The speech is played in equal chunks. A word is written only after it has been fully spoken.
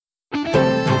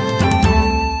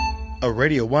a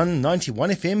Radio 1 91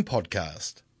 FM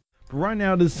podcast. Right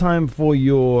now it is time for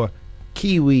your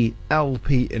Kiwi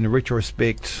LP in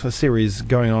retrospect, a series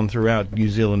going on throughout New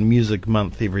Zealand Music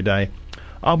Month every day.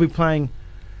 I'll be playing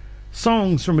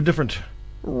songs from a different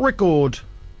record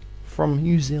from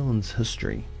New Zealand's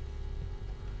history.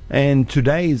 And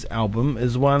today's album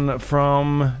is one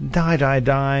from Die Die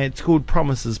Die. It's called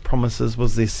Promises. Promises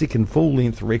was their second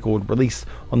full-length record released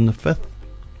on the 5th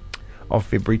of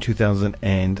February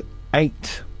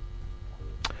 2008.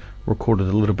 Recorded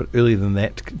a little bit earlier than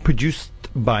that. Produced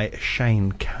by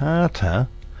Shane Carter.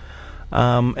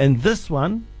 And this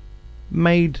one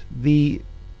made the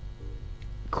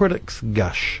critics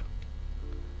gush.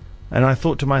 And I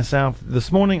thought to myself, this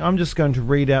morning I'm just going to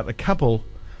read out a couple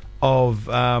of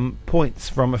points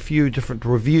from a few different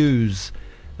reviews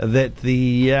that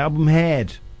the album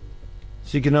had,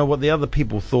 so you can know what the other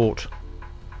people thought.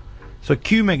 So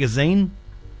Q Magazine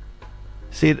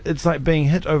said it's like being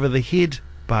hit over the head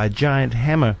by a giant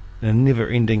hammer in a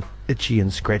never-ending itchy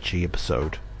and scratchy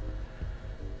episode.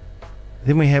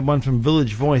 Then we had one from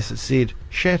Village Voice that said,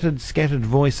 shattered, scattered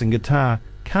voice and guitar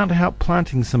can't help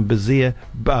planting some bizarre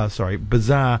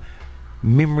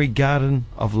memory garden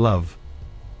of love.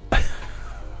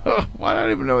 I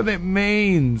don't even know what that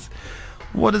means.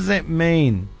 What does that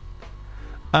mean?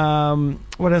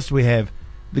 What else do we have?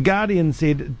 The Guardian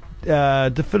said,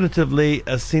 definitively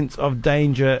a sense of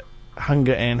danger,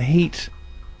 hunger and heat.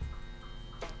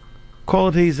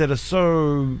 Qualities that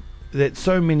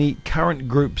so many current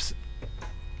groups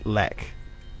lack.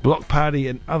 Block Party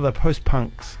and other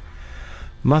post-punks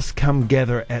must come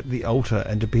gather at the altar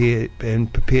and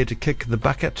prepare to kick the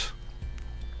bucket.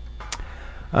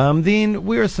 Then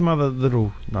where are some other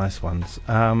little nice ones?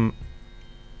 There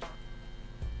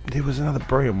was another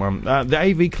brilliant one. The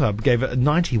AV Club gave it a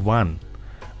 91.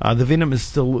 The Venom is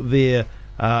still there,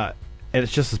 and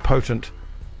it's just as potent,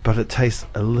 but it tastes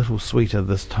a little sweeter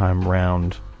this time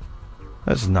round.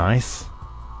 That's nice.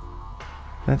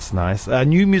 That's nice.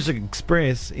 New Music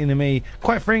Express, NME.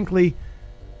 Quite frankly,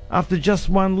 after just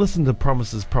one listen to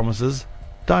Promises,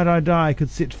 Die Die Die could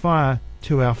set fire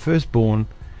to our firstborn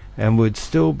and would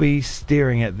still be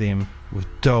staring at them with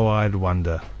doe-eyed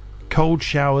wonder. Cold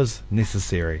showers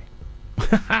necessary.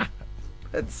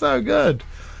 That's so good.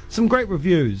 Some great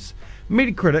reviews.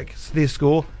 Metacritic, their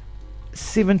score,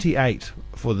 78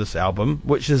 for this album,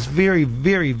 which is very,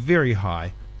 very, very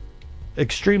high.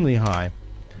 Extremely high.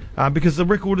 Because the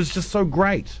record is just so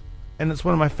great. And it's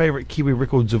one of my favourite Kiwi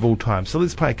records of all time. So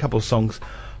let's play a couple of songs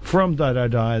from Die Die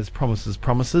Die's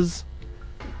Promises.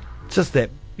 Just that,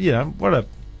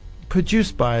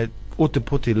 produced by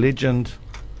Otepoti Legend,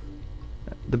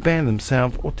 the band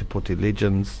themselves, Otepoti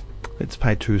Legends. Let's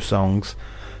play two songs.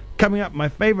 Coming up, my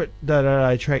favourite Die Die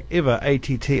Die track ever,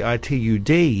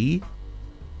 ATTITUD.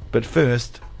 But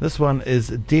first, this one is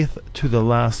Death to the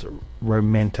Last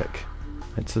Romantic.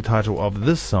 It's the title of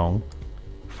this song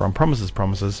from Promises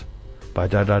by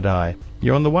Die Die Die.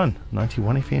 You're on the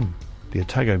 91 FM, the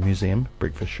Otago Museum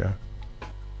Breakfast Show.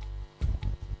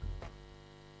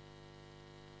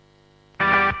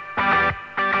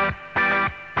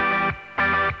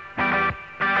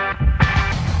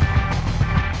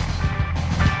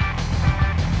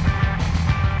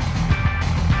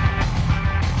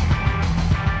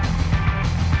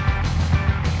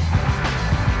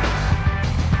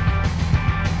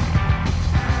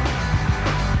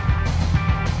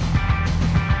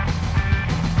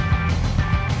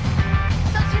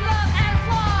 Such a love as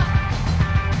lost.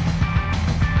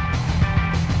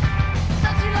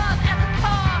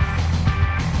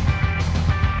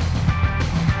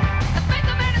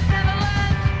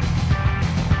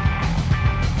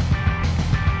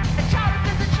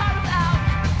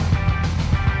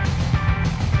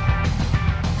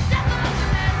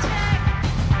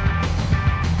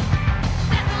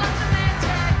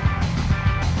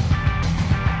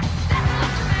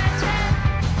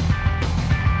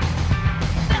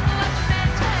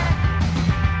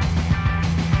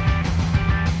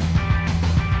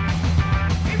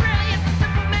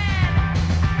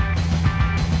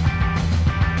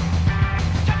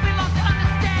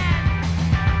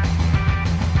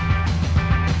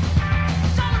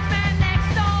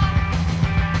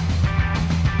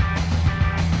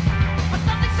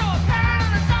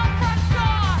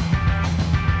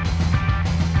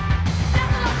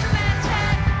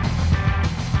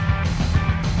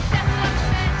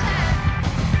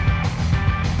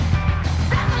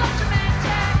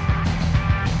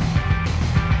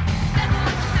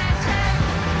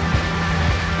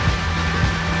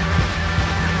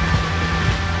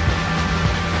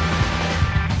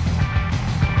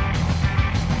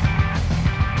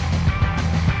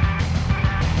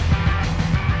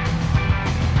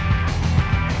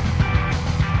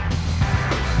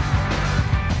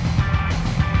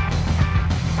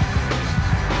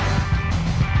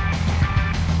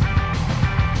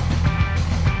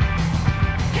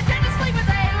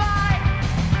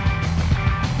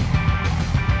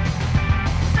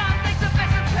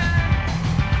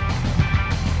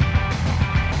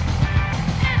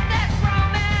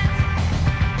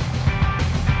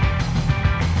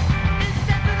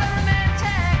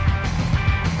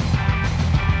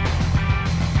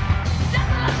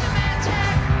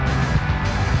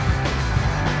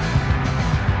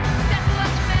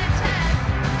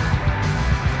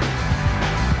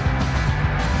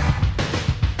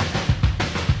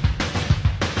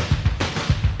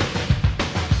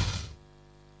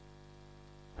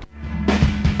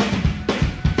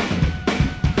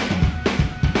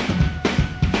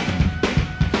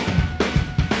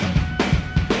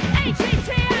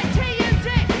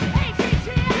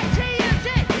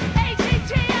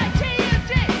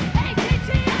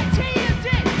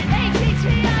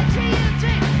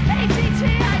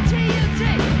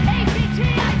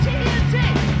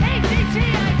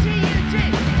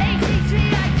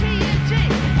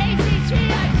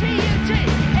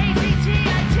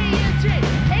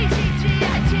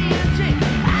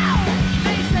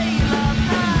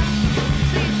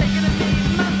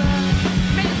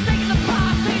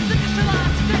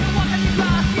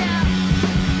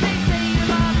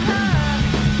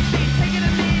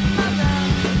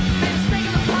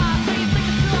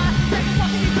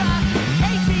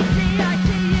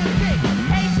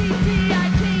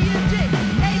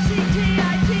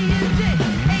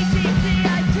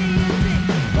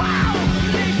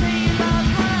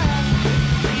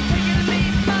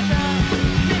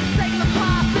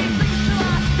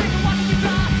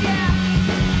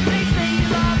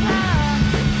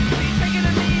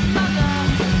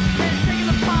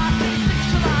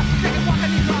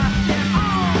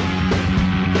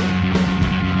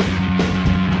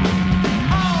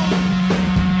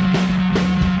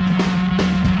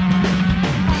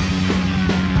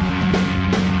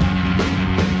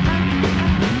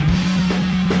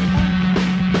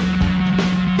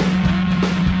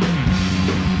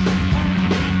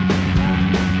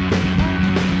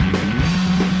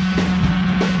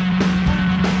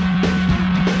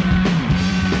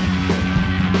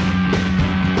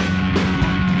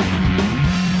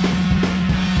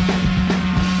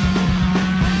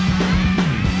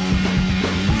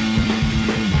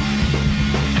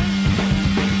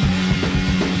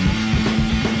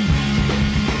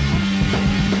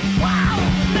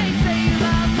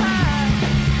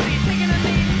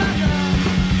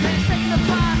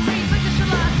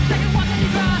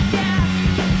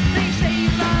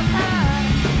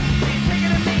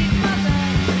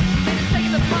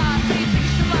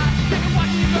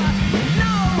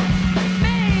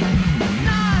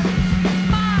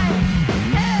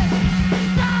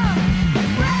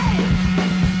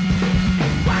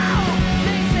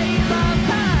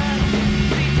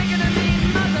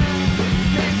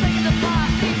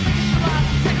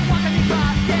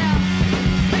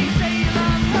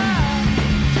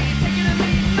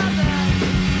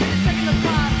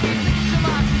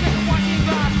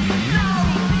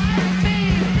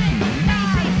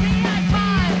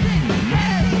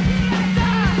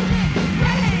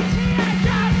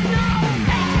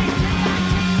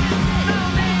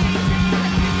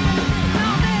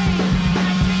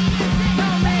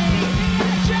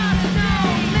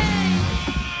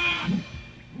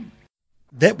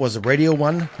 That was a Radio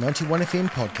 1 91 FM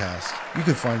podcast. You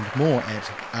can find more at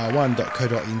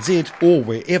r1.co.nz or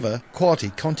wherever quality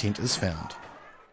content is found.